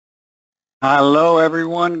Hello,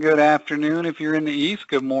 everyone. Good afternoon if you're in the East.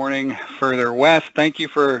 Good morning further west. Thank you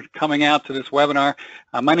for coming out to this webinar.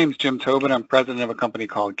 My name is Jim Tobin. I'm president of a company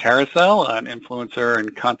called Carousel, an influencer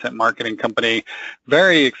and content marketing company.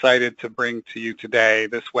 Very excited to bring to you today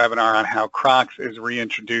this webinar on how Crocs is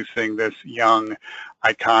reintroducing this young,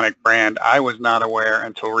 iconic brand. I was not aware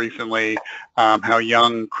until recently how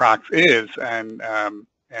young Crocs is, and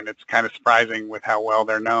it's kind of surprising with how well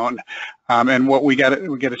they're known. And what we get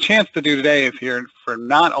a chance to do today is hear from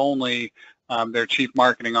not only their Chief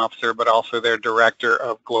Marketing Officer, but also their Director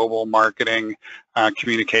of Global Marketing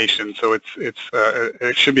Communications. So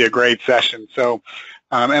it should be a great session. So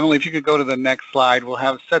Emily, if you could go to the next slide, we'll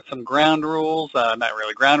have set some ground rules, not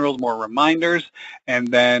really ground rules, more reminders, and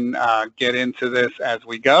then get into this as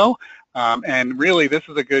we go. And really, this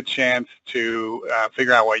is a good chance to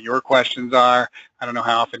figure out what your questions are. I don't know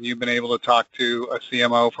how often you've been able to talk to a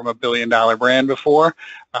CMO from a billion-dollar brand before,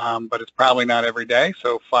 but it's probably not every day,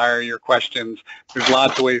 so fire your questions. There's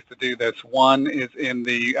lots of ways to do this. One is in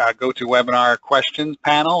the GoToWebinar questions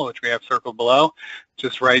panel, which we have circled below.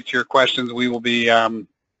 Just write your questions. We will be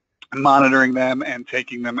monitoring them and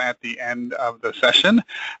taking them at the end of the session.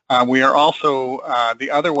 We are also,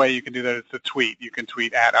 the other way you can do that is to tweet. You can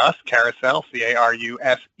tweet at us, Carousel,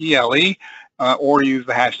 C-A-R-U-S-E-L-E, or use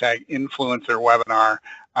the hashtag influencerwebinar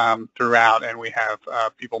throughout, and we have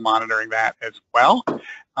people monitoring that as well.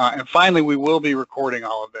 And finally, we will be recording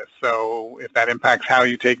all of this, so if that impacts how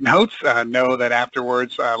you take notes, know that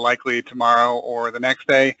afterwards, likely tomorrow or the next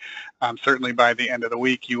day, certainly by the end of the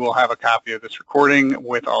week, you will have a copy of this recording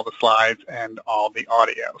with all the slides and all the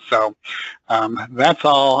audio. So that's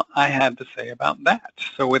all I had to say about that.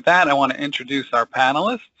 So with that, I want to introduce our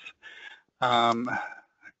panelists.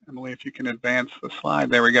 Emily, if you can advance the slide.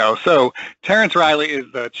 There we go. So Terence Reilly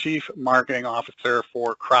is the Chief Marketing Officer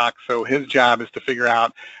for Crocs. So his job is to figure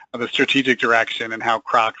out the strategic direction and how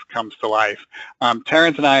Crocs comes to life.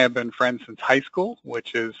 Terence and I have been friends since high school,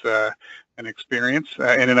 which is an experience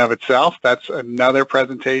in and of itself. That's another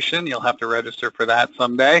presentation. You'll have to register for that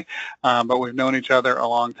someday. But we've known each other a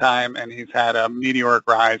long time, and he's had a meteoric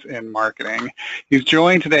rise in marketing. He's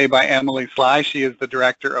joined today by Emily Sly. She is the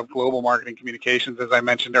Director of Global Marketing Communications, as I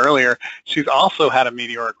mentioned earlier. She's also had a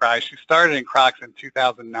meteoric rise. She started in Crocs in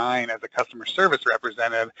 2009 as a customer service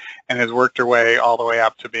representative and has worked her way all the way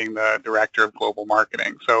up to being the Director of Global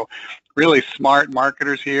Marketing. So really smart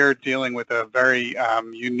marketers here dealing with a very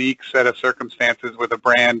unique set of circumstances with a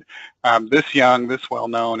brand this young, this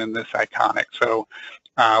well-known, and this iconic. So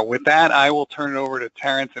with that, I will turn it over to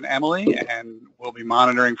Terence and Emily, and we'll be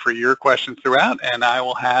monitoring for your questions throughout, and I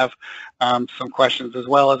will have some questions as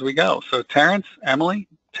well as we go. So Terence, Emily,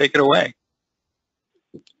 take it away.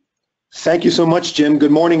 Thank you so much, Jim.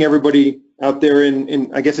 Good morning, everybody out there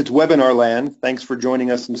in I guess it's webinar land. Thanks for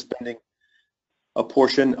joining us and spending a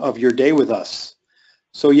portion of your day with us.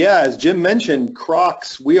 So yeah, as Jim mentioned,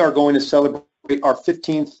 Crocs, we are going to celebrate our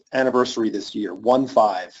 15th anniversary this year,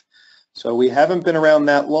 1-5. So we haven't been around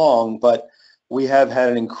that long, but we have had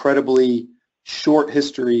an incredibly short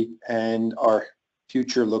history, and our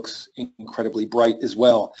future looks incredibly bright as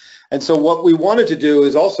well. And so what we wanted to do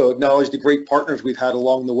is also acknowledge the great partners we've had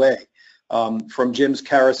along the way, from Jim's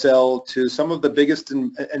Carousel to some of the biggest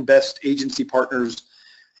and best agency partners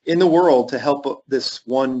in the world to help this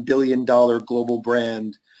 $1 billion global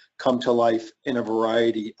brand come to life in a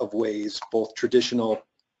variety of ways, both traditional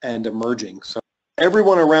and emerging. So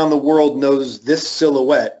everyone around the world knows this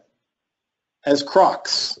silhouette as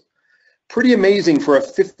Crocs. Pretty amazing for a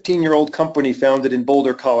 15-year-old company founded in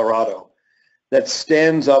Boulder, Colorado, that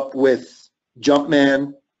stands up with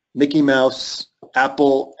Jumpman, Mickey Mouse,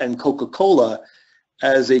 Apple, and Coca-Cola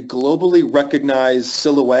as a globally recognized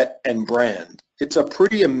silhouette and brand. It's a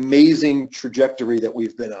pretty amazing trajectory that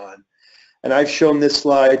we've been on. And I've shown this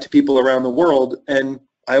slide to people around the world, and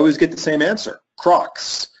I always get the same answer,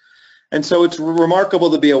 Crocs. And so it's remarkable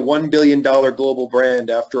to be a $1 billion global brand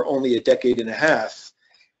after only a decade and a half.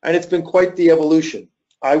 And it's been quite the evolution.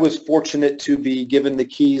 I was fortunate to be given the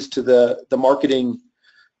keys to the marketing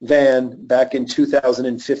van back in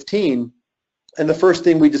 2015. And the first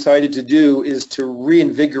thing we decided to do is to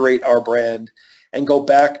reinvigorate our brand and go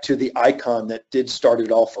back to the icon that did start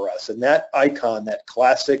it all for us. And that icon, that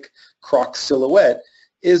classic Crocs silhouette,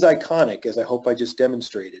 is iconic, as I hope I just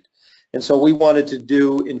demonstrated. And so we wanted to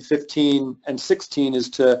do in 15 and 16 is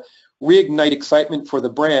to reignite excitement for the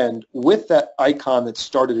brand with that icon that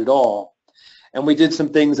started it all. And we did some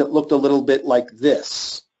things that looked a little bit like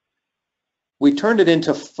this. We turned it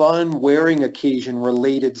into fun wearing occasion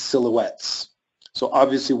related silhouettes. So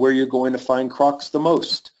obviously where you're going to find Crocs the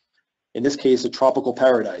most. In this case, a tropical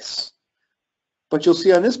paradise. But you'll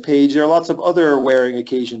see on this page there are lots of other wearing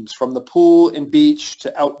occasions, from the pool and beach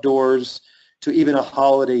to outdoors to even a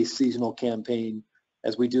holiday seasonal campaign,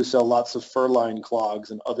 as we do sell lots of fur-lined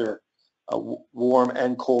clogs and other warm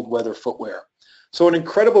and cold weather footwear. So an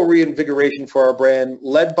incredible reinvigoration for our brand,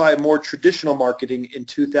 led by more traditional marketing in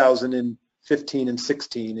 2015 and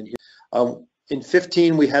 16. And in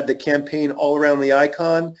 15, we had the campaign all around the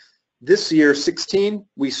icon. This year, 16,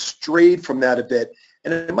 we strayed from that a bit.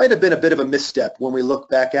 And it might have been a bit of a misstep when we look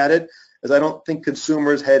back at it, as I don't think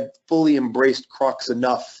consumers had fully embraced Crocs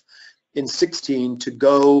enough in 16 to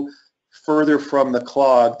go further from the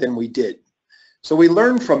clog than we did. So we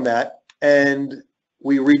learned from that, and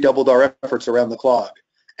we redoubled our efforts around the clog.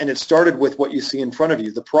 And it started with what you see in front of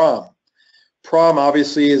you, the prom. Prom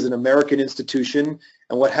obviously is an American institution,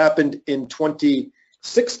 and what happened in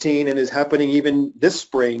 2016 and is happening even this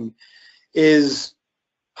spring is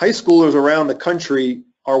high schoolers around the country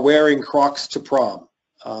are wearing Crocs to prom.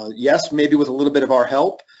 Yes, maybe with a little bit of our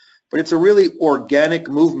help, but it's a really organic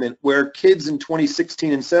movement where kids in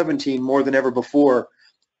 2016 and 17, more than ever before, are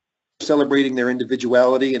celebrating their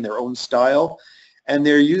individuality and their own style, and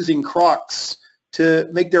they're using Crocs to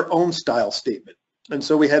make their own style statement. And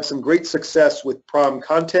so we had some great success with prom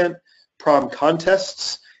content, prom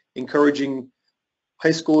contests, encouraging high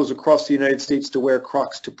schoolers across the United States to wear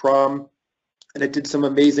Crocs to prom. And it did some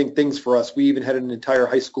amazing things for us. We even had an entire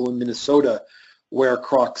high school in Minnesota wear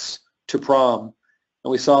Crocs to prom.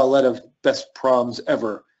 And we saw a lot of best proms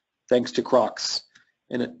ever, thanks to Crocs,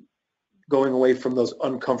 and going away from those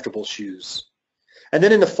uncomfortable shoes. And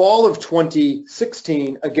then in the fall of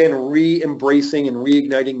 2016, again, re-embracing and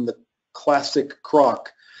reigniting the classic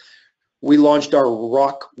Croc, we launched our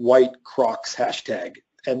Rock White Crocs hashtag.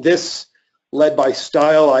 And this, led by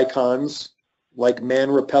style icons like Man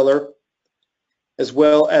Repeller, as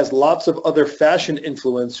well as lots of other fashion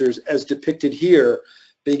influencers as depicted here,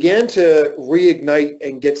 began to reignite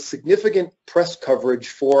and get significant press coverage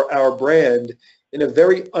for our brand in a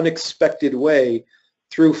very unexpected way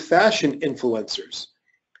through fashion influencers.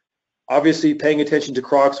 Obviously, paying attention to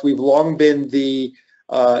Crocs, we've long been the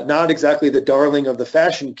not exactly the darling of the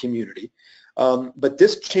fashion community, but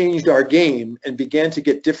this changed our game and began to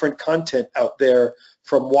get different content out there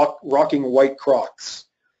from rocking white Crocs.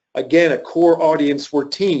 Again, a core audience were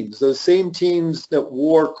teens. Those same teens that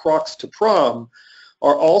wore Crocs to prom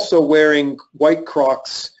are also wearing white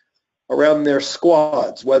Crocs around their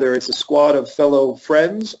squads, whether it's a squad of fellow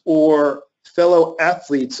friends or fellow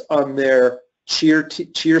athletes on their cheer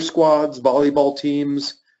squads, volleyball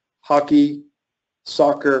teams, hockey,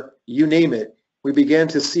 soccer, you name it. We began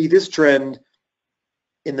to see this trend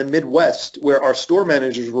in the Midwest, where our store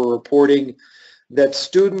managers were reporting that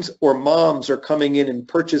students or moms are coming in and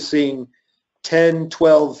purchasing 10,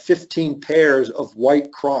 12, 15 pairs of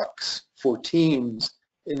white Crocs for teams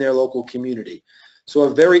in their local community. So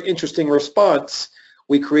a very interesting response.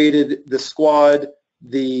 We created the squad,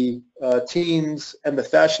 the teens, and the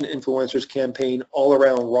fashion influencers campaign all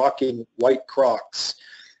around rocking white Crocs.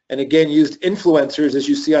 And again, used influencers, as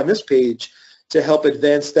you see on this page, to help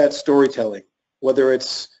advance that storytelling, whether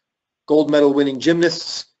it's gold medal winning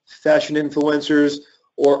gymnasts, fashion influencers,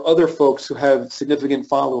 or other folks who have significant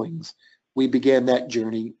followings. We began that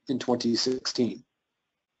journey in 2016.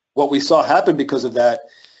 What we saw happen because of that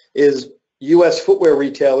is U.S. footwear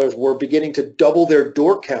retailers were beginning to double their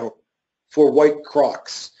door count for white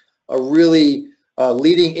Crocs, a really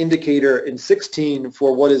leading indicator in 16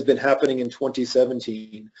 for what has been happening in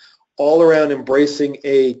 2017, all around embracing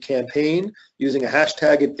a campaign, using a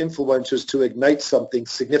hashtag and influencers to ignite something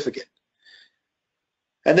significant.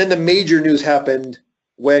 And then the major news happened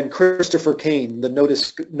when Christopher Kane, the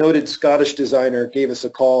noted Scottish designer, gave us a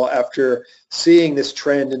call after seeing this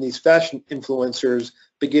trend and these fashion influencers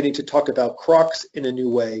beginning to talk about Crocs in a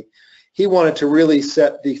new way. He wanted to really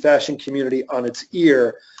set the fashion community on its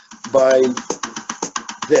ear by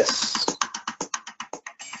this.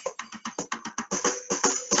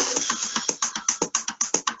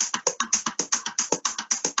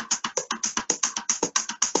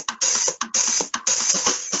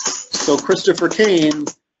 So Christopher Kane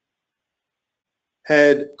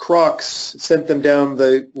had Crocs sent them down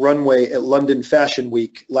the runway at London Fashion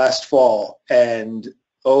Week last fall, and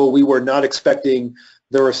we were not expecting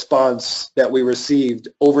the response that we received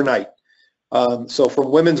overnight. So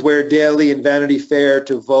from Women's Wear Daily and Vanity Fair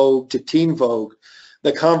to Vogue to Teen Vogue,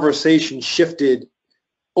 the conversation shifted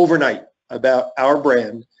overnight about our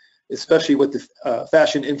brand, especially with the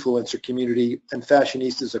fashion influencer community and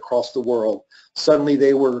fashionistas across the world. Suddenly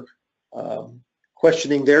they were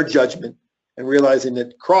questioning their judgment and realizing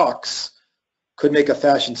that Crocs could make a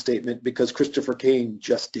fashion statement because Christopher Kane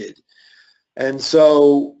just did. And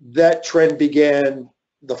so that trend began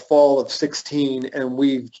the fall of 16, and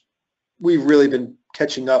we've really been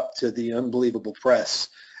catching up to the unbelievable press.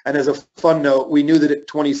 And as a fun note, we knew that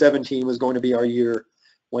 2017 was going to be our year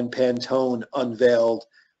when Pantone unveiled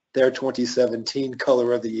their 2017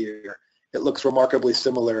 color of the year. It looks remarkably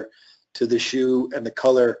similar to the shoe and the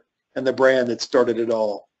color and the brand that started it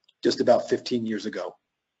all just about 15 years ago.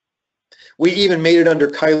 We even made it under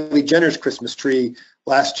Kylie Jenner's Christmas tree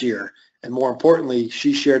last year, and more importantly,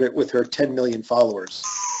 she shared it with her 10 million followers.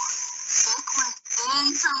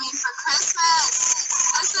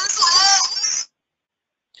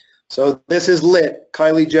 So this is lit.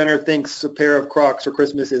 Kylie Jenner thinks a pair of Crocs for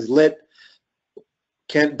Christmas is lit.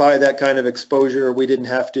 Can't buy that kind of exposure. We didn't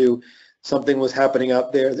have to. Something was happening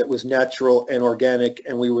out there that was natural and organic,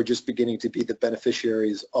 and we were just beginning to be the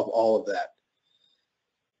beneficiaries of all of that.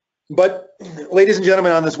 But ladies and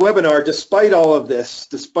gentlemen, on this webinar, despite all of this,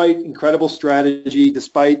 despite incredible strategy,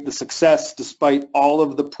 despite the success, despite all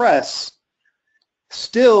of the press,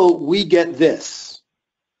 still we get this.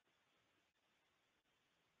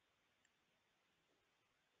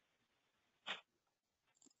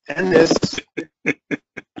 And this.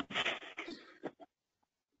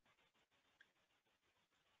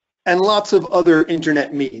 And lots of other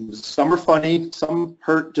internet memes. Some are funny, some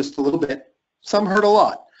hurt just a little bit, some hurt a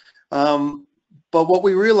lot. But what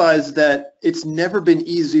we realized that it's never been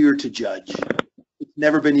easier to judge. It's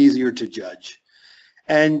never been easier to judge.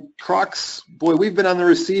 And Crocs, boy, we've been on the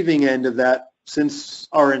receiving end of that since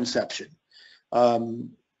our inception.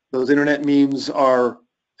 Those internet memes are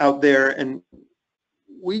out there, and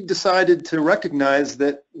we decided to recognize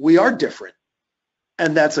that we are different,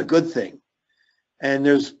 and that's a good thing. And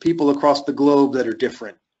there's people across the globe that are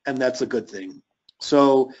different, and that's a good thing.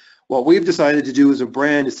 So what we've decided to do as a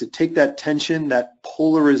brand is to take that tension, that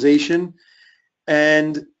polarization,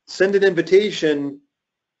 and send an invitation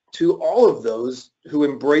to all of those who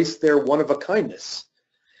embrace their one-of-a-kindness.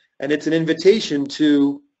 And it's an invitation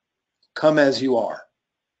to come as you are.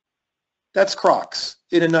 That's Crocs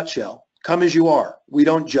in a nutshell. Come as you are. We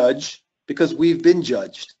don't judge because we've been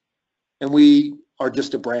judged, and we are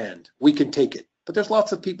just a brand. We can take it. But there's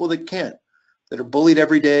lots of people that can't, that are bullied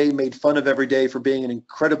every day, made fun of every day for being an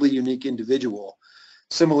incredibly unique individual.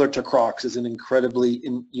 Similar to Crocs is an incredibly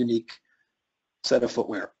unique set of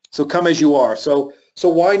footwear. So come as you are. So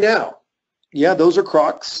why now? Yeah, those are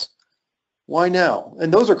Crocs. Why now?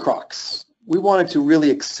 And those are Crocs. We wanted to really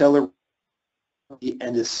accelerate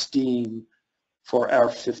and esteem for our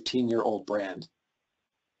 15-year-old brand.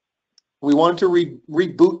 We wanted to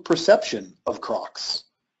reboot perception of Crocs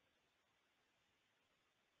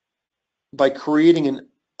by creating an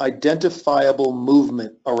identifiable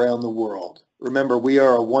movement around the world. Remember, we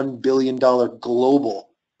are a $1 billion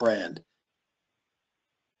global brand.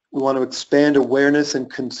 We want to expand awareness and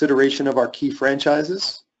consideration of our key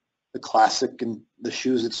franchises, the classic and the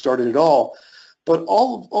shoes that started it all, but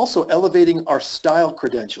also elevating our style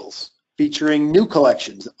credentials, featuring new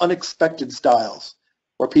collections, unexpected styles,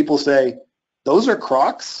 where people say, those are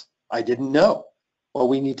Crocs? I didn't know. Well,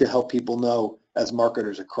 we need to help people know as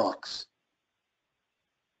marketers at Crocs.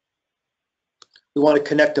 We want to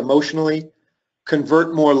connect emotionally,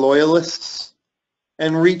 convert more loyalists,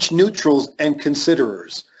 and reach neutrals and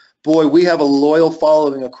considerers. Boy, we have a loyal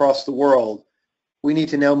following across the world. We need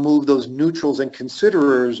to now move those neutrals and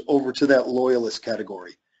considerers over to that loyalist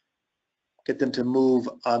category. Get them to move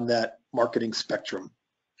on that marketing spectrum.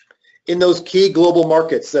 In those key global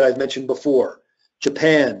markets that I've mentioned before,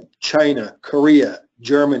 Japan, China, Korea,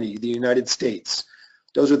 Germany, the United States,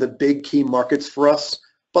 those are the big key markets for us,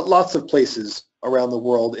 but lots of places around the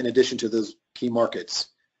world in addition to those key markets.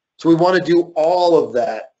 So we want to do all of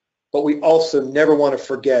that, but we also never want to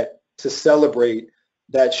forget to celebrate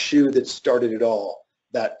that shoe that started it all,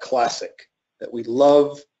 that classic that we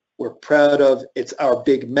love, we're proud of. It's our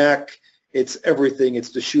Big Mac. It's everything.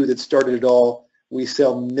 It's the shoe that started it all. We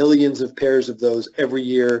sell millions of pairs of those every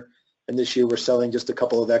year, and this year we're selling just a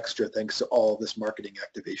couple of extra thanks to all of this marketing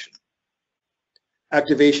activation.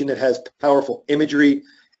 Activation that has powerful imagery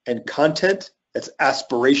and content that's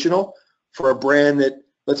aspirational for a brand that,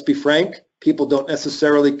 let's be frank, people don't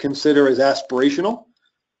necessarily consider as aspirational.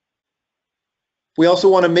 We also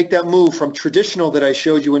want to make that move from traditional that I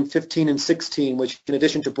showed you in 15 and 16, which in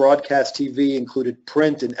addition to broadcast TV included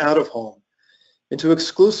print and out of home, into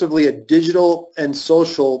exclusively a digital and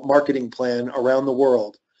social marketing plan around the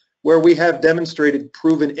world where we have demonstrated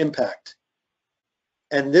proven impact.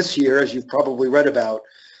 And this year, as you've probably read about,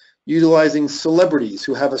 utilizing celebrities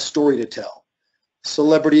who have a story to tell.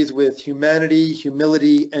 Celebrities with humanity,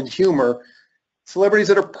 humility, and humor. Celebrities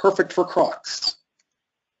that are perfect for Crocs.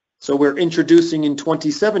 So we're introducing in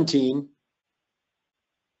 2017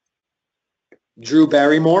 Drew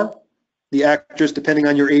Barrymore. The actress, depending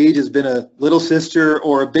on your age, has been a little sister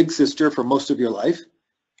or a big sister for most of your life.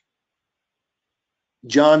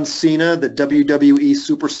 John Cena, the WWE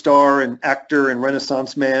superstar and actor and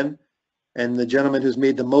Renaissance man, and the gentleman who's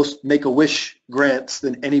made the most Make-A-Wish grants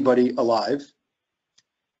than anybody alive.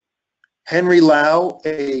 Henry Lau,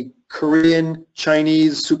 a Korean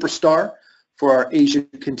Chinese superstar for our Asian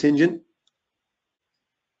contingent.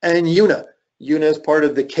 And Yuna. Yuna is part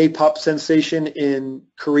of the K-pop sensation in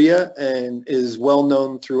Korea and is well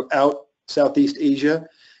known throughout Southeast Asia.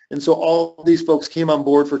 And so all these folks came on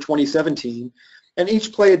board for 2017 and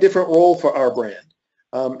each play a different role for our brand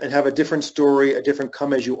and have a different story, a different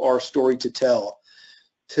come as you are story to tell,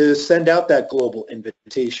 to send out that global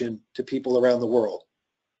invitation to people around the world.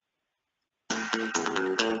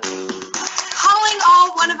 Calling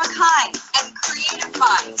all one of a kind and creative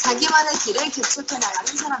minds. 자기만의 길을 개척해 나가는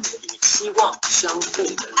사람들.希望相对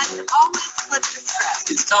的. And always flip the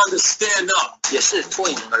script. It's time to stand up. 也是脱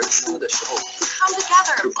颖而出的时候. To come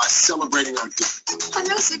together. By celebrating our difference. 한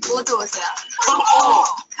명씩 모두 오세요. Come on.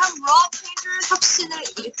 Come world changers. 혁신을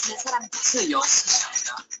일으키는 사람들. 自由思想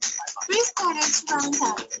家. Freestyle을 추구하는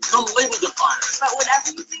사람들. Come live with the fire. But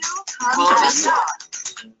whatever you do, come as you are.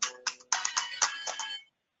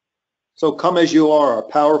 So Come As You Are, a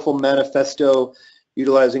powerful manifesto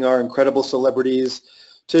utilizing our incredible celebrities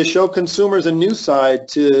to show consumers a new side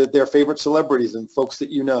to their favorite celebrities and folks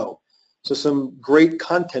that you know. So some great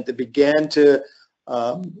content that began to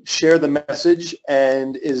share the message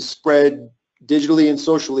and is spread digitally and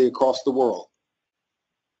socially across the world.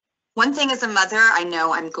 One thing as a mother I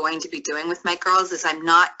know I'm going to be doing with my girls is I'm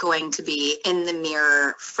not going to be in the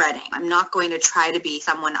mirror fretting. I'm not going to try to be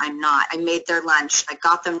someone I'm not. I made their lunch. I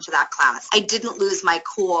got them to that class. I didn't lose my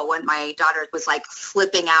cool when my daughter was like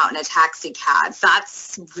flipping out in a taxi cab.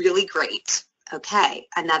 That's really great. Okay,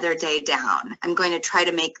 another day down. I'm going to try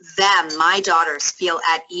to make them, my daughters, feel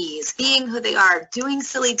at ease, being who they are, doing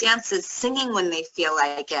silly dances, singing when they feel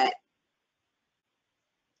like it.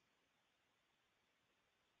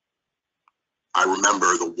 I remember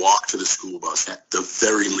the walk to the school bus at the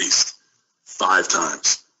very least 5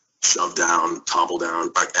 times. Shoved down, toppled down.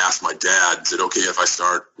 I asked my dad, is it okay if I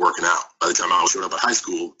start working out? By the time I showed up at high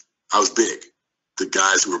school, I was big. The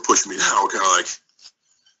guys who were pushing me down were kind of like,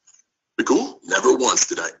 be cool? Never once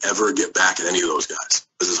did I ever get back at any of those guys.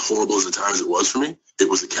 As horrible as the time as it was for me, it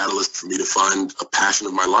was a catalyst for me to find a passion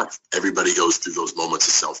of my life. Everybody goes through those moments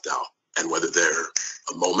of self-doubt. And whether they're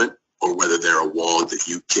a moment or whether they're a wall that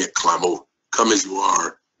you can't climb over, come as you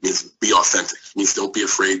are means be authentic. It means don't be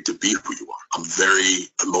afraid to be who you are. I'm very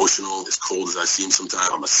emotional, as cold as I seem sometimes.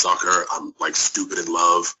 I'm a sucker. I'm like stupid in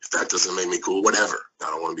love. If that doesn't make me cool, whatever. I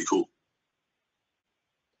don't want to be cool.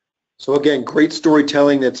 So again, great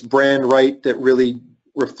storytelling that's brand right, that really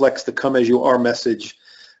reflects the come as you are message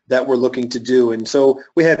that we're looking to do. And so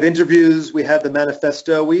we have interviews, we have the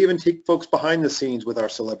manifesto, we even take folks behind the scenes with our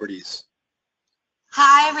celebrities.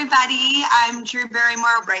 Hi, everybody. I'm Drew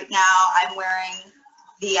Barrymore. Right now, I'm wearing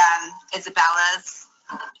the Isabella's.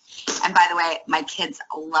 And by the way, my kids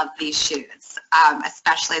love these shoes,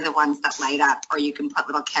 especially the ones that light up or you can put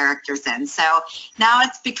little characters in. So now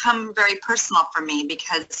it's become very personal for me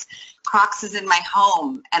because Crocs is in my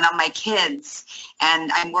home and on my kids, and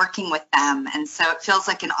I'm working with them. And so it feels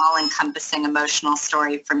like an all-encompassing emotional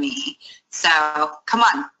story for me. So come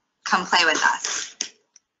on, come play with us.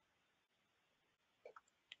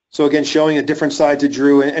 So again, showing a different side to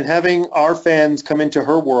Drew and having our fans come into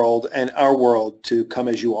her world and our world to come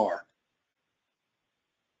as you are.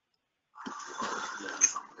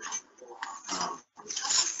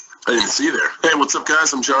 I didn't see you there. Hey, what's up,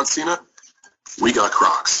 guys? I'm John Cena. We got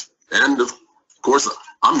Crocs. And, of course,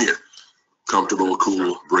 I'm here. Comfortable,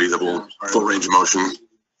 cool, breathable, full range of motion.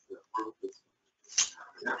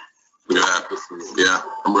 Look at that. Yeah,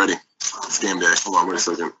 I'm ready. It's game day. Hold on, wait a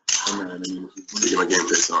second. Get my game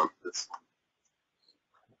face on.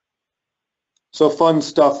 So fun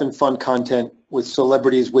stuff and fun content with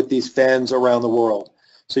celebrities, with these fans around the world.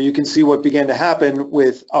 So you can see what began to happen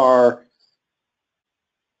with our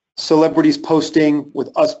celebrities posting,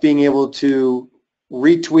 with us being able to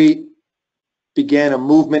retweet, began a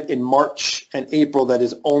movement in March and April that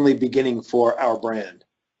is only beginning for our brand.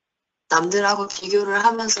 남들하고 비교를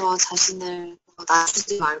하면서 자신을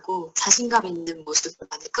낮추지 말고 자신감 있는 모습을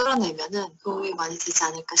많이 끌어내면은 도움이 많이 되지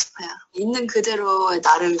않을까 싶어요. 있는 그대로의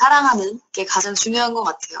나를 사랑하는 게 가장 중요한 것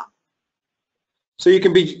같아요. So you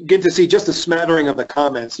can begin to see just a smattering of the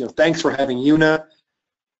comments. You know, thanks for having Yuna.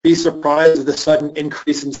 Be surprised at the sudden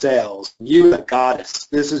increase in sales. You, the goddess.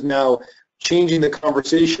 This is now changing the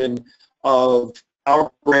conversation of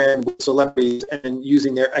our brand with celebrities and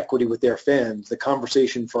using their equity with their fans. The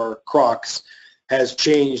conversation for Crocs has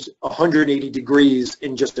changed 180 degrees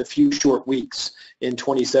in just a few short weeks in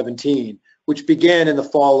 2017, which began in the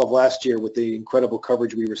fall of last year with the incredible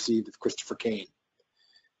coverage we received of Christopher Kane.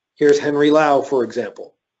 Here's Henry Lau, for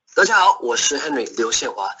example. 大家好，我是 Henry 刘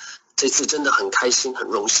宪华。这次真的很开心，很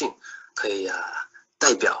荣幸可以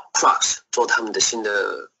代表 Crocs 做他们的新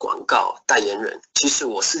的广告代言人。其实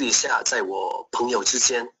我私底下在我朋友之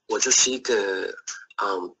间，我就是一个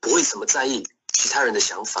不会怎么在意其他人的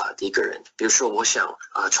想法的一个人。比如说我想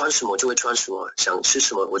穿什么就会穿什么，想吃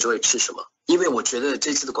什么我就会吃什么。因为我觉得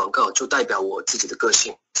这次的广告就代表我自己的个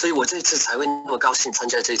性，所以我这次才会那么高兴参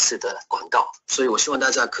加这次的广告。所以我希望大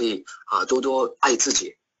家可以多多爱自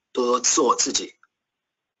己，多多做自己。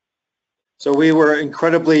So we were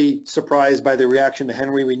incredibly surprised by the reaction to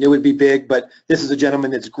Henry. We knew it'd be big, but this is a gentleman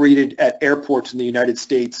that's greeted at airports in the United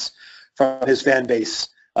States from his fan base,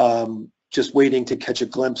 just waiting to catch a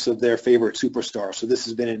glimpse of their favorite superstar. So this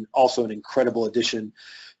has been also an incredible addition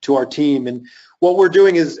to our team. And what we're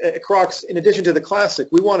doing is at Crocs, in addition to the Classic,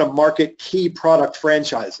 we want to market key product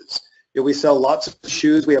franchises. We sell lots of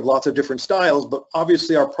shoes. We have lots of different styles, but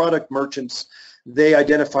obviously our product merchants, they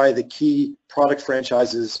identify the key product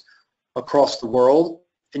franchises across the world,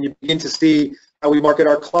 and you begin to see how we market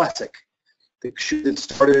our Classic. The shoe that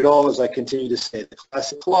started it all, as I continue to say, the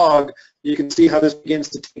Classic clog. You can see how this begins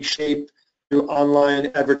to take shape through online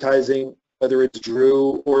advertising, whether it's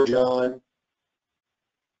Drew or John.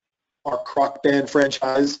 Our Croc Band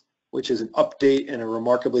franchise, which is an update and a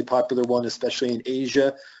remarkably popular one, especially in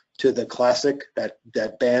Asia, to the Classic.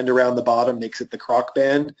 That band around the bottom makes it the Croc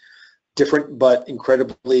Band. Different but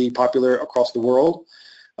incredibly popular across the world.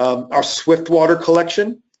 Our Swiftwater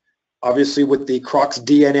collection, obviously with the Crocs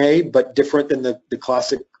DNA, but different than the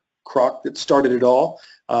classic Croc that started it all.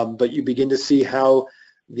 But you begin to see how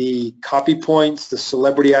the copy points, the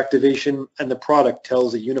celebrity activation, and the product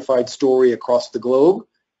tells a unified story across the globe.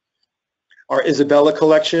 Our Isabella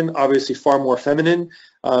collection, obviously far more feminine,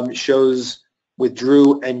 shows with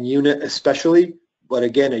Drew and Una especially, but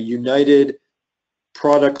again, a united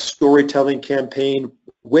product storytelling campaign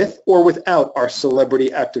with or without our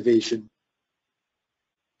celebrity activation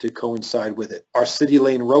to coincide with it. Our City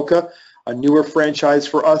Lane Roca, a newer franchise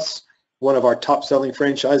for us, one of our top-selling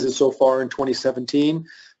franchises so far in 2017,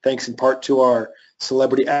 thanks in part to our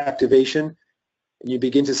celebrity activation. And you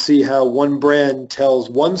begin to see how one brand tells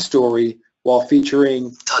one story while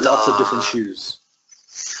featuring lots of different shoes.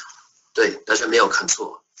 对，大家没有看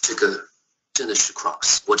错，这个真的是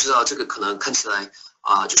Crocs。我知道这个可能看起来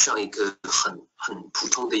就像一个很普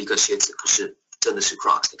通的一个鞋子，可是真的是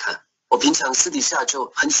Crocs。你看，我平常私底下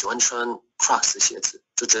就很喜欢穿 Crocs 的鞋子，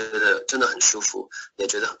就觉得真的很舒服，也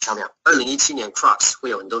觉得很漂亮。2017年 Crocs 会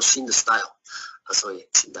有很多新的 style，所以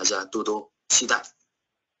请大家多多期待。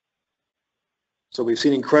So we've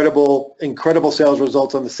seen incredible sales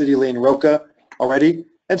results on the City Lane Roca already.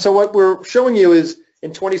 And so what we're showing you is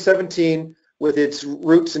in 2017, with its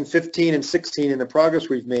roots in 15 and 16 and the progress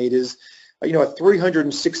we've made is, a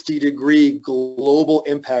 360-degree global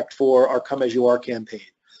impact for our Come As You Are campaign.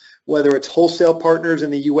 Whether it's wholesale partners in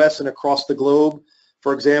the U.S. and across the globe,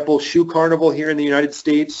 for example, Shoe Carnival here in the United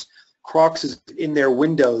States, Crocs is in their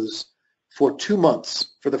windows for 2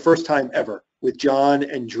 months for the first time ever with John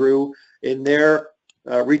and Drew in their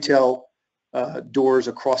retail doors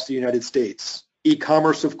across the United States.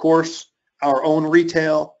 E-commerce, of course, our own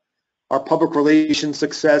retail, our public relations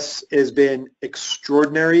success has been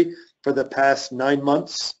extraordinary for the past 9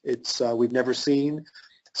 months. We've never seen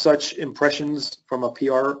such impressions from a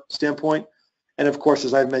PR standpoint. And of course,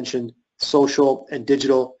 as I've mentioned, social and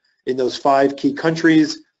digital in those 5 key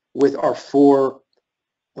countries with our 4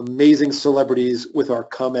 amazing celebrities with our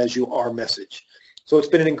Come As You Are message. So it's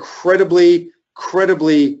been an incredibly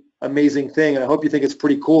amazing thing, and I hope you think it's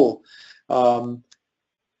pretty cool.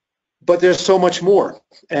 But there's so much more.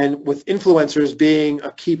 And with influencers being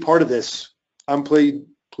a key part of this, I'm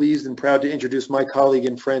pleased and proud to introduce my colleague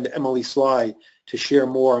and friend Emily Sly to share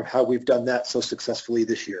more on how we've done that so successfully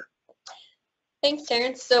this year. Thanks,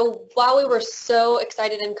 Terence. So while we were so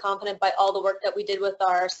excited and confident by all the work that we did with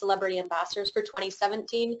our celebrity ambassadors for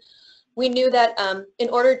 2017, we knew that in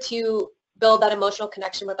order to build that emotional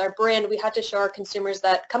connection with our brand, we had to show our consumers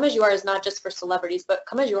that Come As You Are is not just for celebrities, but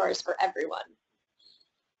Come As You Are is for everyone.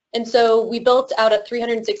 And so we built out a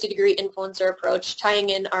 360-degree influencer approach, tying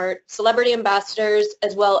in our celebrity ambassadors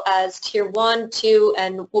as well as tier 1, 2,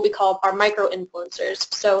 and what we call our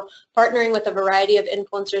micro-influencers. So partnering with a variety of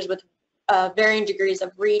influencers with varying degrees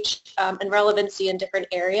of reach and relevancy in different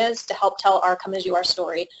areas to help tell our Come As You Are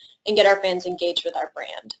story. and get our fans engaged with our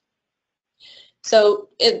brand.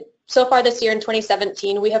 So far this year in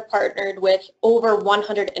 2017, we have partnered with over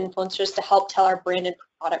 100 influencers to help tell our brand and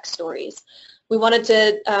product stories. We wanted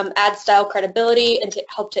to add style credibility and to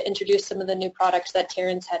help to introduce some of the new products that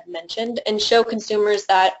Terence had mentioned and show consumers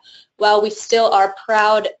that while we still are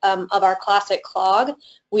proud of our classic clog,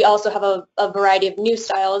 we also have a variety of new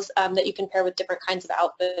styles that you can pair with different kinds of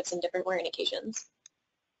outfits and different wearing occasions.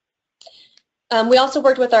 We also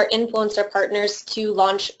worked with our influencer partners to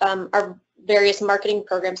launch our various marketing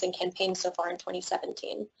programs and campaigns so far in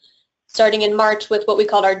 2017. Starting in March with what we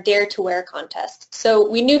called our Dare to Wear contest. So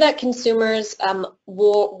we knew that consumers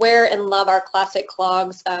will wear and love our classic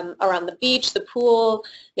clogs around the beach, the pool,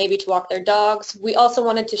 maybe to walk their dogs. We also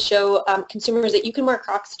wanted to show consumers that you can wear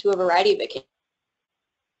Crocs to a variety of occasions.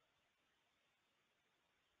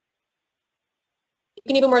 You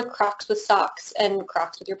can even wear Crocs with socks and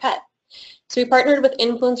Crocs with your pet. So we partnered with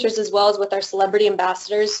influencers as well as with our celebrity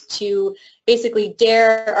ambassadors to basically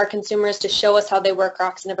dare our consumers to show us how they wear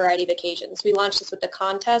Crocs in a variety of occasions. We launched this with the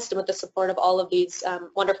contest and with the support of all of these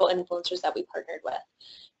wonderful influencers that we partnered with.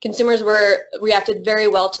 Consumers reacted very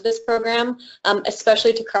well to this program,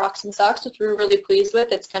 especially to Crocs and socks, which we were really pleased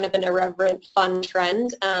with. It's kind of an irreverent, fun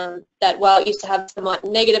trend that while it used to have somewhat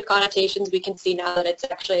negative connotations, we can see now that it's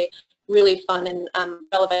actually really fun and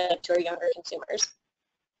relevant to our younger consumers.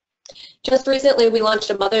 Just recently, we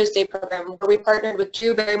launched a Mother's Day program where we partnered with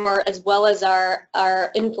Drew Barrymore as well as our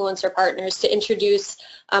influencer partners to introduce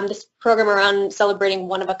this program around celebrating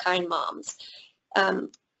one-of-a-kind moms. The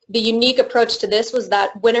unique approach to this was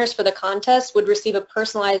that winners for the contest would receive a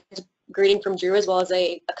personalized greeting from Drew as well as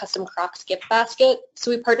a custom Crocs gift basket.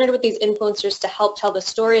 So we partnered with these influencers to help tell the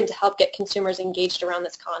story and to help get consumers engaged around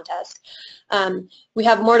this contest. We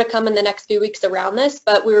have more to come in the next few weeks around this,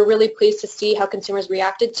 but we were really pleased to see how consumers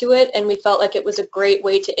reacted to it, and we felt like it was a great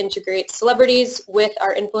way to integrate celebrities with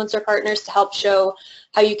our influencer partners to help show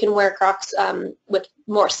how you can wear Crocs with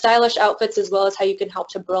more stylish outfits as well as how you can help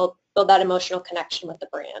to build that emotional connection with the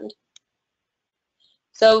brand.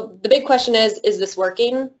 So the big question is this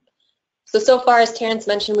working? So far, as Terence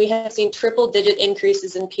mentioned, we have seen triple-digit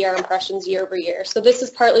increases in PR impressions year over year. So this is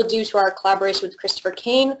partly due to our collaboration with Christopher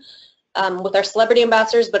Kane, with our celebrity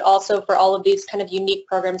ambassadors, but also for all of these kind of unique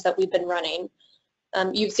programs that we've been running.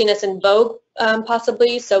 You've seen us in Vogue,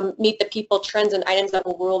 possibly, so Meet the People, Trends and Items That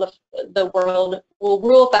Will Rule the World, will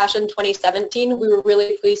rule fashion 2017. We were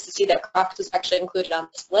really pleased to see that Crocs was actually included on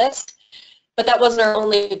this list. But that wasn't our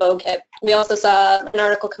only Vogue hit. We also saw an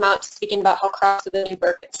article come out speaking about how Crocs are the new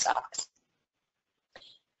Birkenstocks.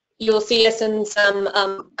 You'll see us in some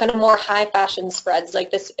kind of more high fashion spreads,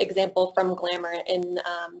 like this example from Glamour in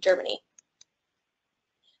Germany.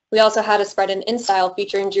 We also had a spread in InStyle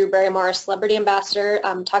featuring Drew Barrymore, our celebrity ambassador,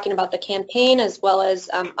 talking about the campaign as well as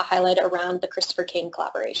a highlight around the Christopher Kane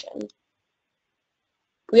collaboration.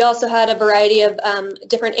 We also had a variety of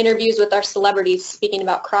different interviews with our celebrities speaking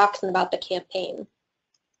about Crocs and about the campaign.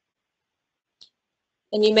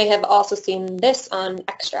 And you may have also seen this on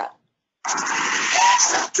Extra.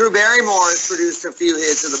 Drew Barrymore has produced a few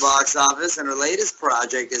hits at the box office, and her latest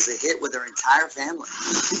project is a hit with her entire family.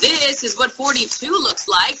 This is what 42 looks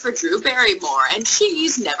like for Drew Barrymore, and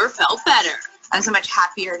she's never felt better. I'm so much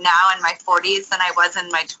happier now in my 40s than I was in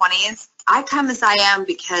my 20s. I come as I am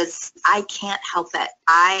because I can't help it.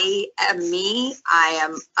 I am me. I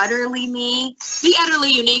am utterly me. The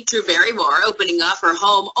utterly unique Drew Barrymore opening up her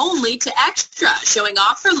home only to Extra, showing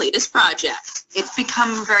off her latest project. It's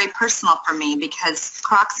become very personal for me because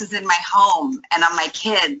Crocs is in my home and on my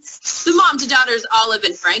kids. The mom to daughters Olive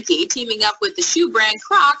and Frankie teaming up with the shoe brand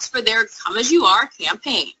Crocs for their Come As You Are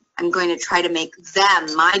campaign. I'm going to try to make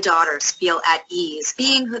them, my daughters, feel at ease,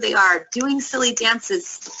 being who they are, doing silly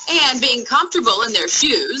dances. And being comfortable in their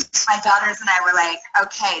shoes. My daughters and I were like,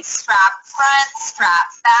 okay, strap front, strap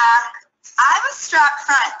back. I'm a strap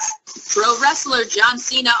front. Pro wrestler John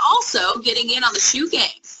Cena also getting in on the shoe game.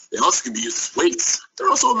 They also can be used as weights. They're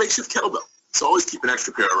also a makeshift kettlebell, so always keep an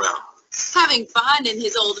extra pair around. Having fun in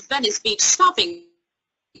his old Venice Beach shopping.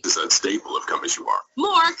 Is a staple of Come As You Are.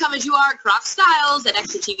 More Come As You Are Crocs styles at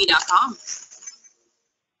extratv.com.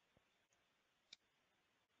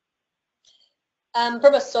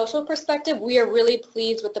 From a social perspective, we are really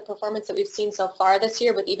pleased with the performance that we've seen so far this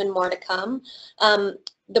year, with even more to come.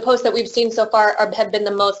 The posts that we've seen so far have been the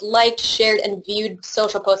most liked, shared, and viewed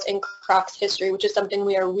social posts in Crocs history, which is something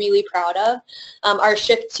we are really proud of. Our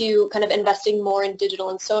shift to kind of investing more in digital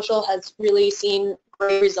and social has really seen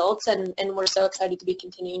great results, and we're so excited to be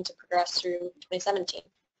continuing to progress through 2017.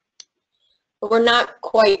 But we're not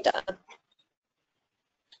quite done.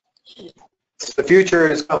 The future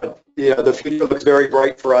is coming. The future looks very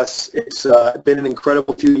bright for us. It's been an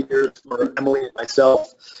incredible few years for Emily and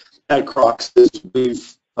myself at Crocs.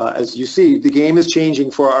 As you see, the game is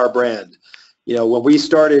changing for our brand. When we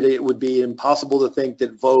started, it would be impossible to think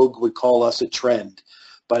that Vogue would call us a trend.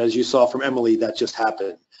 But as you saw from Emily, that just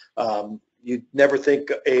happened. You'd never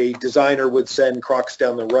think a designer would send Crocs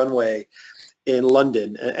down the runway in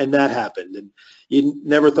London, and that happened. And you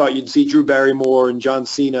never thought you'd see Drew Barrymore and John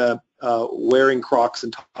Cena wearing Crocs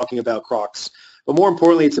and talking about Crocs. But more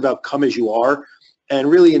importantly, it's about come as you are and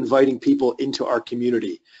really inviting people into our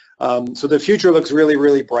community. So the future looks really,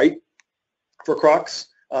 really bright for Crocs,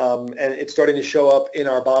 and it's starting to show up in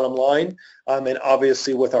our bottom line, and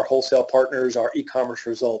obviously with our wholesale partners, our e-commerce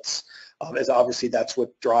results, as obviously that's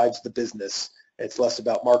what drives the business. It's less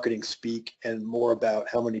about marketing speak and more about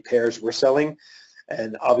how many pairs we're selling,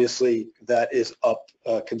 and obviously that is up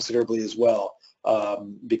considerably as well,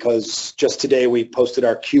 because just today we posted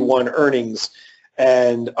our Q1 earnings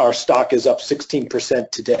and our stock is up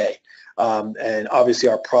 16% today. And obviously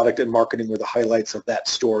our product and marketing were the highlights of that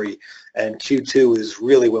story, and Q2 is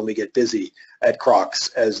really when we get busy at Crocs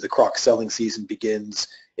as the Crocs selling season begins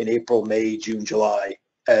in April, May, June, July,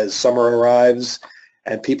 as summer arrives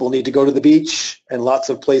and people need to go to the beach and lots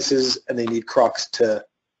of places, and they need Crocs to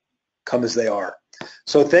come as they are.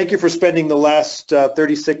 So thank you for spending the last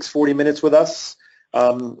 36, 40 minutes with us.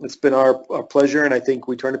 It's been our pleasure, and I think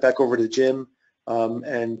we turn it back over to Jim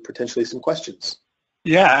and potentially some questions.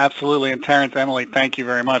 Yeah, absolutely. And Terence, Emily, thank you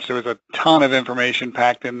very much. There was a ton of information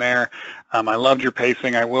packed in there. I loved your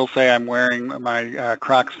pacing. I will say I'm wearing my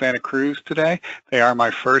Crocs Santa Cruz today. They are my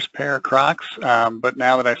first pair of Crocs, but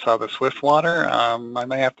now that I saw the Swiftwater, I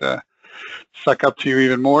may have to suck up to you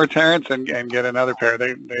even more, Terence, and get another pair.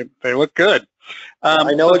 They look good.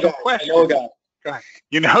 I know a guy. Go ahead.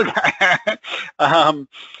 You know a guy.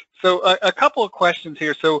 So a couple of questions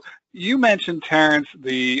here. So you mentioned, Terence,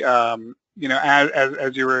 the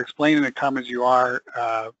as you were explaining the come as you are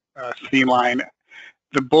theme line,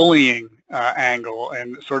 the bullying angle,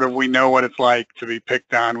 and sort of we know what it's like to be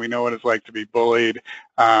picked on, we know what it's like to be bullied,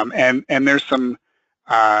 and there's some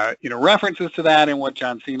references to that in what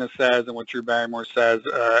John Cena says and what Drew Barrymore says,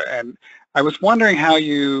 and I was wondering how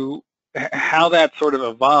that sort of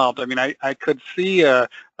evolved. I mean, I could see a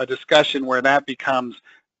discussion where that becomes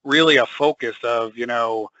really a focus of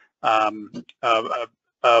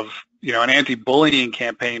an anti-bullying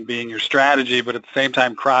campaign being your strategy, but at the same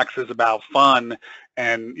time Crocs is about fun,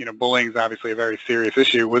 and bullying is obviously a very serious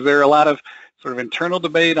issue. Was there a lot of sort of internal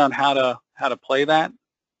debate on how to play that?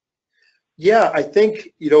 Yeah, I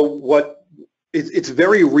think it's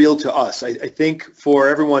very real to us. I think for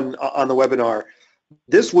everyone on the webinar,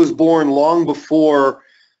 this was born long before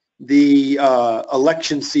the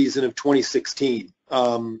election season of 2016,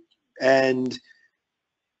 and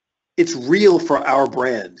it's real for our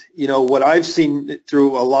brand. What I've seen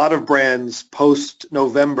through a lot of brands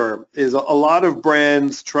post-November is a lot of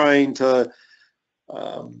brands trying to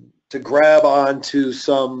grab onto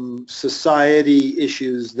some society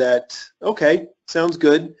issues that, okay, sounds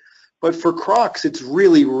good, but for Crocs, it's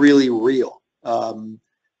really, really real.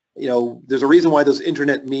 There's a reason why those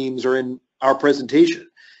internet memes are in our presentation.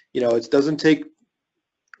 It doesn't take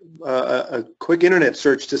a quick internet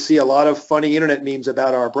search to see a lot of funny internet memes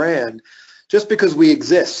about our brand, just because we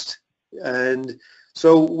exist. And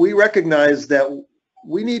so we recognize that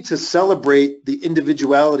we need to celebrate the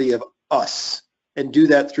individuality of us and do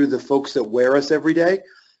that through the folks that wear us every day,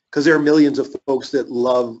 because there are millions of folks that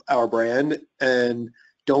love our brand and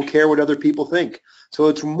don't care what other people think. So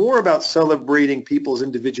it's more about celebrating people's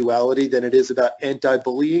individuality than it is about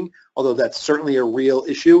anti-bullying, although that's certainly a real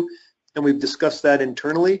issue, and we've discussed that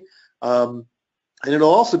internally. And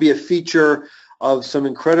it'll also be a feature of some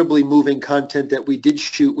incredibly moving content that we did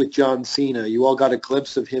shoot with John Cena. You all got a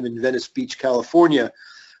glimpse of him in Venice Beach, California,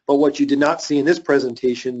 but what you did not see in this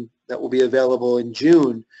presentation that will be available in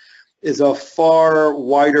June is a far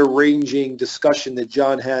wider ranging discussion that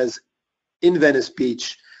John has in Venice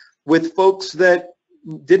Beach with folks that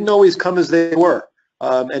didn't always come as they were,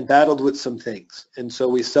 and battled with some things. And so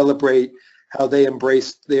we celebrate how they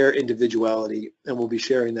embraced their individuality, and we'll be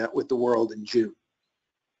sharing that with the world in June.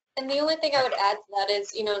 And the only thing I would add to that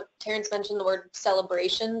is, Terence mentioned the word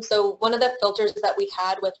celebration. So one of the filters that we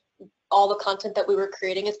had with all the content that we were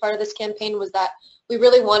creating as part of this campaign was that we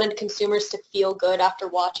really wanted consumers to feel good after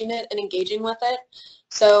watching it and engaging with it.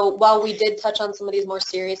 So while we did touch on some of these more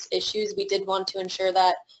serious issues, we did want to ensure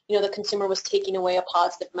that, the consumer was taking away a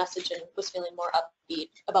positive message and was feeling more upbeat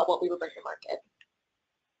about what we were bringing to market.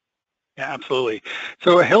 Yeah, absolutely.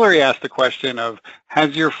 So Hillary asked the question of,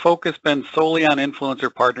 has your focus been solely on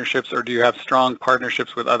influencer partnerships, or do you have strong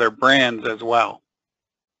partnerships with other brands as well?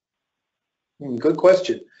 Good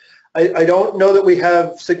question. I don't know that we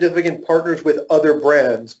have significant partners with other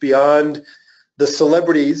brands beyond the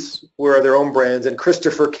celebrities who are their own brands, and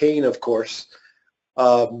Christopher Kane, of course.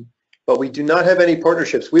 But we do not have any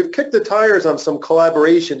partnerships. We've kicked the tires on some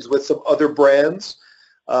collaborations with some other brands,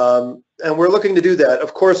 and we're looking to do that.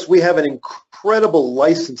 Of course, we have an incredible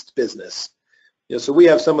licensed business. So we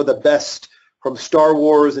have some of the best, from Star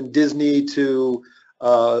Wars and Disney to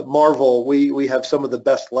Marvel. We have some of the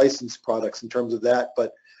best licensed products in terms of that,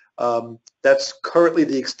 but that's currently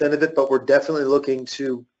the extent of it, but we're definitely looking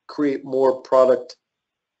to create more product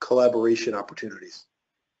collaboration opportunities.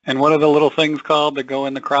 And what are the little things called that go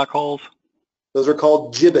in the croc holes? Those are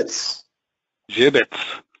called gibbets. Gibbets.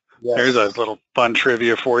 Yes. There's a little fun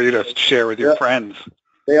trivia for you to share with your friends.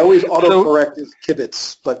 They always autocorrect as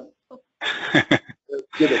kibits, but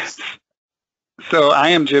gibbets. So I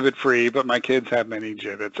am gibbet free, but my kids have many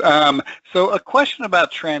gibbets. So a question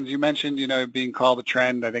about trends. You mentioned, being called a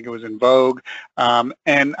trend. I think it was in Vogue.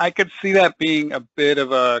 And I could see that being a bit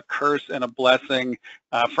of a curse and a blessing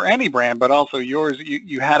for any brand, but also yours.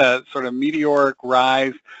 You had a sort of meteoric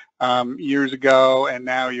rise years ago, and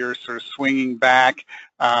now you're sort of swinging back.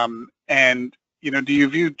 And, do you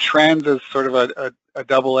view trends as sort of a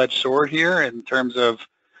double-edged sword here in terms of,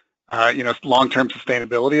 long-term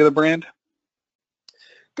sustainability of the brand?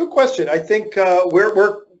 Good question. I think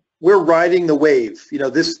we're riding the wave.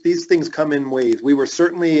 These things come in waves. We were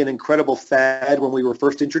certainly an incredible fad when we were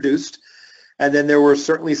first introduced, and then there were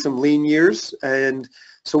certainly some lean years, and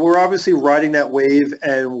so we're obviously riding that wave,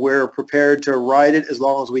 and we're prepared to ride it as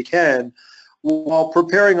long as we can, while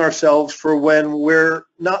preparing ourselves for when we're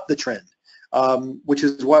not the trend, which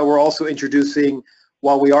is why we're also introducing,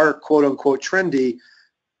 while we are quote unquote trendy,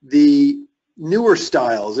 the newer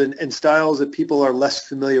styles and styles that people are less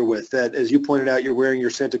familiar with, that, as you pointed out, you're wearing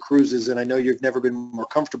your Santa Cruzes, and I know you've never been more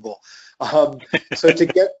comfortable. So to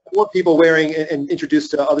get more people wearing and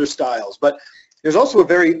introduced to other styles. But there's also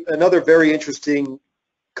another very interesting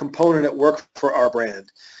component at work for our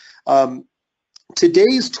brand.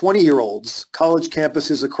 Today's 20-year-olds, college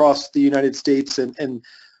campuses across the United States, and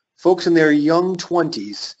folks in their young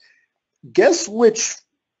 20s, guess which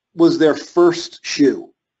was their first shoe?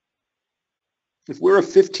 If we're a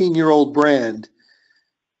 15-year-old brand,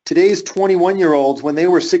 today's 21-year-olds, when they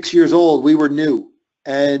were 6 years old, we were new.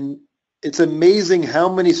 And it's amazing how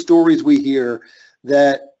many stories we hear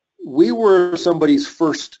that we were somebody's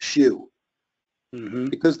first shoe. Mm-hmm.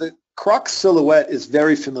 Because the Crocs silhouette is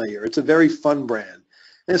very familiar. It's a very fun brand,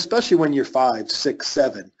 and especially when you're 5, 6,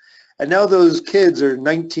 7. And now those kids are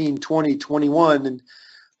 19, 20, 21, and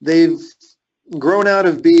they've grown out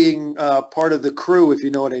of being part of the crew, if you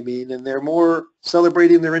know what I mean, and they're more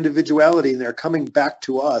celebrating their individuality, and they're coming back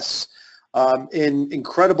to us in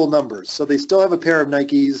incredible numbers. So they still have a pair of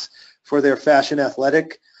Nikes for their fashion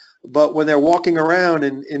athletic, but when they're walking around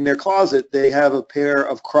in their closet, they have a pair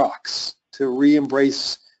of Crocs to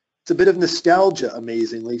re-embrace. It's a bit of nostalgia,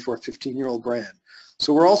 amazingly, for a 15-year-old brand.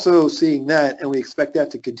 So we're also seeing that, and we expect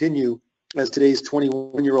that to continue as today's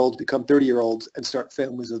 21-year-olds become 30-year-olds and start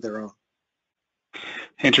families of their own.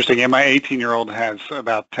 Interesting. And my 18-year-old has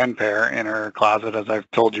about 10 pair in her closet, as I've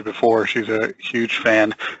told you before. She's a huge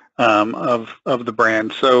fan of the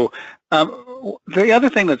brand. So the other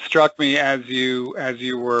thing that struck me as you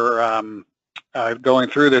were going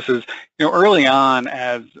through this is, early on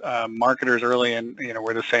as marketers,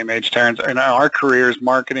 we're the same age, Terence, in our careers,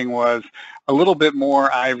 marketing was a little bit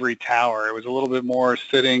more ivory tower. It was a little bit more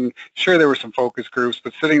sitting, sure there were some focus groups,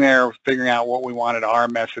 but sitting there figuring out what we wanted our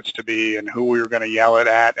message to be and who we were going to yell it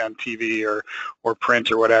at on TV or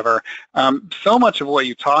print or whatever. So much of what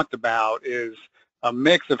you talked about is a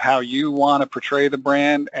mix of how you want to portray the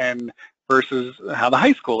brand and versus how the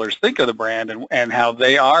high schoolers think of the brand and how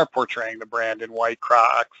they are portraying the brand in white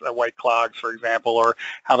Crocs, white clogs, for example, or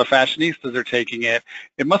how the fashionistas are taking it.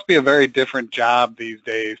 It must be a very different job these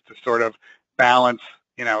days to sort of balance,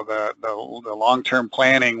 the long-term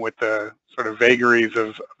planning with the sort of vagaries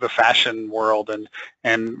of the fashion world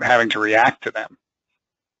and having to react to them.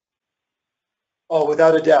 Oh,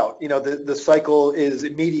 without a doubt. The cycle is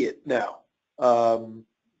immediate now.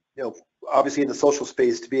 Obviously in the social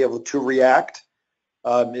space, to be able to react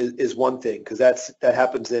is one thing, because that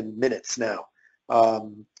happens in minutes now,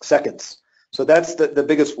 seconds. So that's the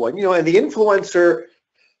biggest one. And the influencer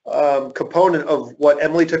component of what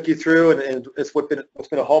Emily took you through, and it's what's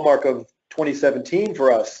been a hallmark of 2017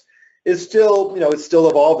 for us, is still, it's still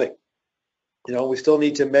evolving. We still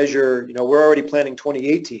need to measure. We're already planning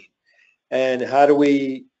 2018, and how do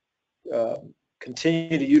we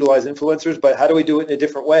continue to utilize influencers, but how do we do it in a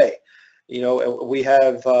different way? You know, we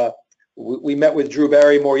have, we met with Drew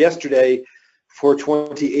Barrymore yesterday for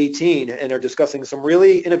 2018 and are discussing some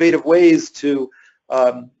really innovative ways to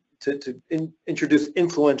introduce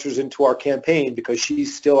influencers into our campaign, because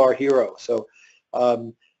she's still our hero. So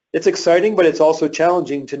it's exciting, but it's also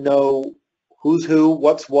challenging to know who's who,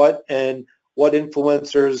 what's what, and what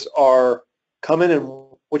influencers are coming and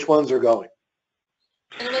which ones are going.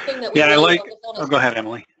 Another thing that we Yeah, I really like, focus on oh, is, go ahead,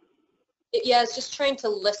 Emily. yeah, it's just trying to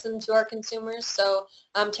listen to our consumers. So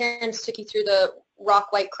Terence took you through the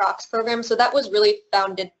Rock White Crocs program. So that was really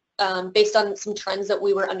founded based on some trends that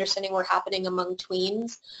we were understanding were happening among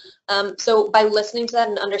tweens. So by listening to that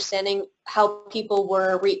and understanding how people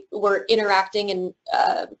were interacting and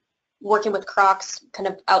working with Crocs kind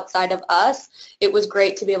of outside of us, it was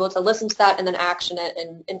great to be able to listen to that and then action it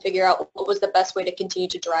and figure out what was the best way to continue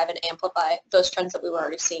to drive and amplify those trends that we were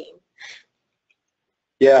already seeing.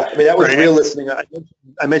 Yeah, I mean, that was real listening.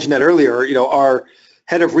 I mentioned that earlier. You know, our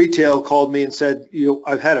head of retail called me and said, you know,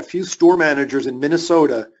 I've had a few store managers in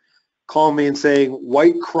Minnesota call me and saying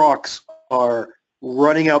white Crocs are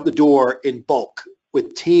running out the door in bulk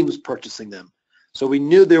with teams purchasing them. So we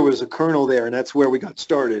knew there was a kernel there, and that's where we got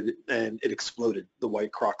started, and it exploded, the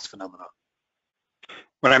white Crocs phenomenon.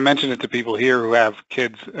 When I mention it to people here who have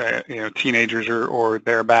kids, you know, teenagers or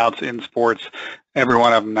thereabouts in sports, every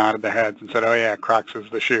one of them nodded their heads and said, "Oh yeah, Crocs is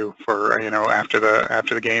the shoe for, you know, after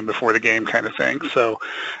the game, before the game kind of thing." So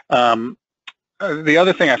the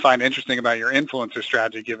other thing I find interesting about your influencer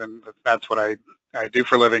strategy, given that that's what I do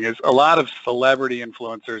for a living, is a lot of celebrity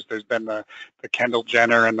influencers. There's been the Kendall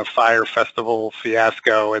Jenner and the Fire Festival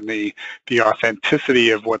fiasco, and the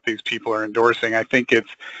authenticity of what these people are endorsing. I think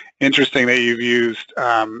it's interesting that you've used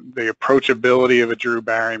the approachability of a Drew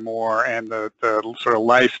Barrymore and the sort of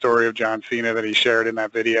life story of John Cena that he shared in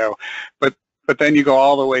that video, but then you go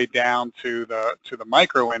all the way down to the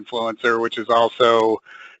micro influencer, which is also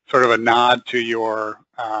sort of a nod to your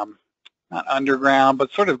not underground, but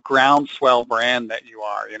sort of groundswell brand that you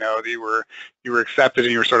are. You know, you were accepted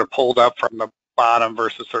and you were sort of pulled up from the bottom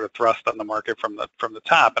versus sort of thrust on the market from the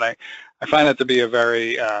top. And I find that to be a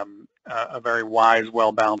very wise,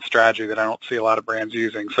 well-balanced strategy that I don't see a lot of brands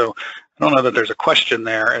using. So I don't know that there's a question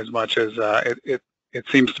there as much as it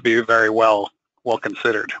seems to be very well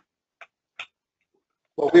considered.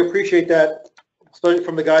 Well, we appreciate that, especially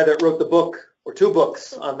from the guy that wrote the book, or 2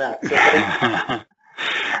 books on that.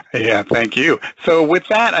 So yeah, thank you. So with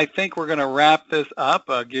that, I think we're going to wrap this up.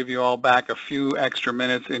 I'll give you all back a few extra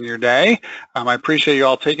minutes in your day. I appreciate you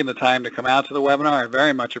all taking the time to come out to the webinar. I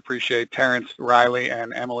very much appreciate Terence Reilly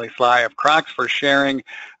and Emily Sly of Crocs for sharing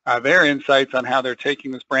their insights on how they're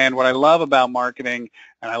taking this brand. What I love about marketing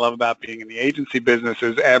and I love about being in the agency business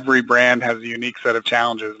is every brand has a unique set of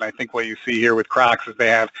challenges. And I think what you see here with Crocs is they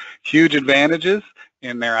have huge advantages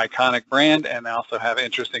in their iconic brand, and they also have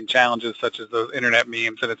interesting challenges such as those internet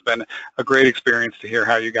memes, and it's been a great experience to hear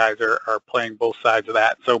how you guys are playing both sides of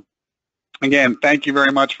that. So again, thank you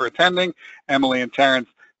very much for attending. Emily and Terence,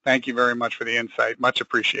 thank you very much for the insight. Much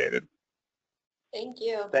appreciated. Thank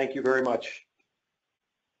you. thank you very much.